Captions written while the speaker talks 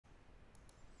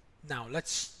Now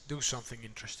let's do something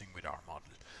interesting with our model.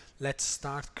 Let's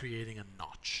start creating a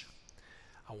notch.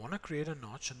 I want to create a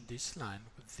notch on this line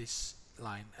with this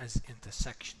line as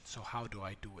intersection. So how do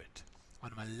I do it?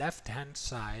 On my left hand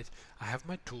side I have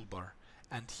my toolbar,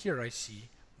 and here I see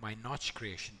my notch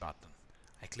creation button.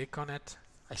 I click on it,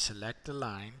 I select the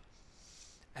line,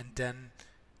 and then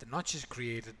the notch is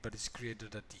created, but it's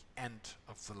created at the end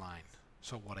of the line.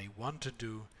 So what I want to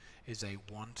do is I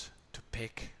want to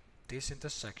pick this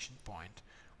intersection point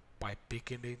by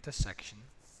picking the intersection,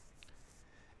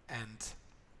 and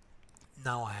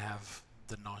now I have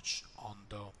the notch on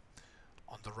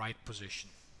the right position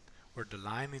where the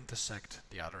line intersect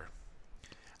the other.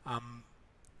 I'm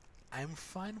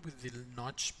fine with the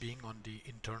notch being on the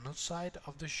internal side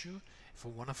of the shoe. If I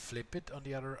want to flip it on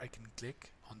the other, I can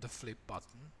click on the flip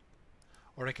button,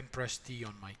 or I can press T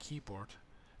on my keyboard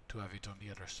to have it on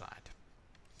the other side.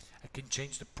 I can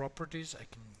change the properties. I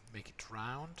can make it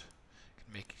round, I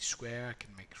can make it square, I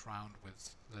can make it round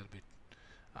with a little bit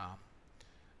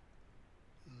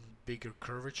bigger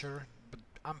curvature, but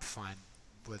I'm fine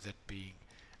with it being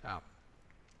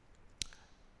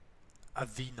a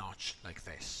V notch like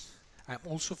this. I'm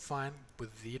also fine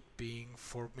with it being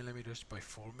 4 millimeters by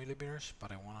 4 millimeters,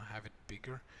 but I want to have it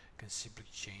bigger. I can simply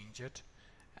change it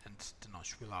and the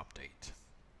notch will update.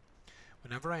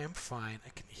 Whenever I am fine, I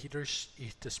can either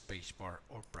hit the spacebar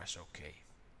or press OK.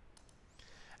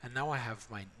 And now I have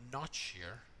my notch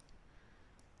here,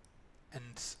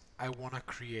 and I want to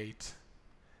create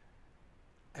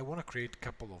a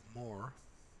couple of more.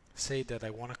 Say that I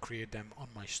want to create them on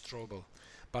my strobel,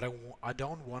 but I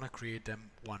don't want to create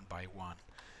them one by one.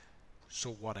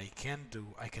 So what I can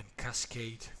do, I can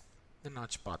cascade the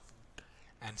notch button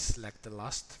and select the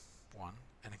last one,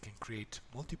 and I can create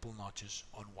multiple notches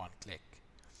on one click.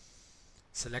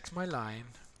 Select my line,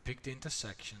 pick the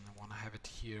intersection. I want to have it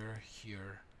here,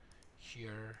 here,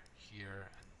 here, here,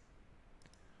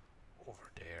 and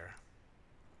over there.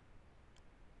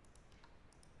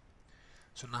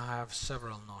 So now I have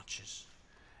several notches,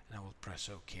 and I will press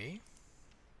OK.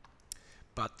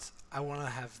 But I want to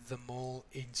have them all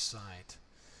inside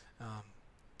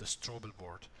the strobel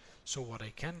board. So what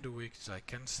I can do is I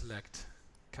can select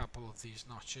a couple of these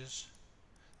notches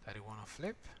that I want to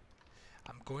flip.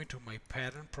 I'm going to my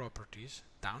pattern properties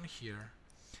down here,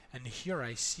 and here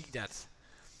I see that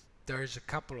there's a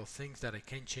couple of things that I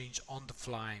can change on the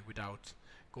fly without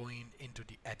going into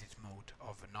the edit mode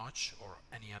of a notch or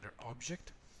any other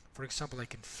object. For example, I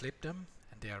can flip them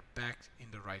and they are back in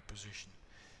the right position.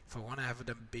 If I want to have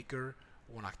them bigger,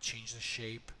 I want to change the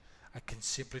shape, I can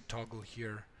simply toggle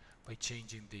here by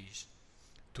changing these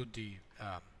to the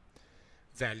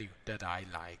value that I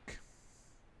like.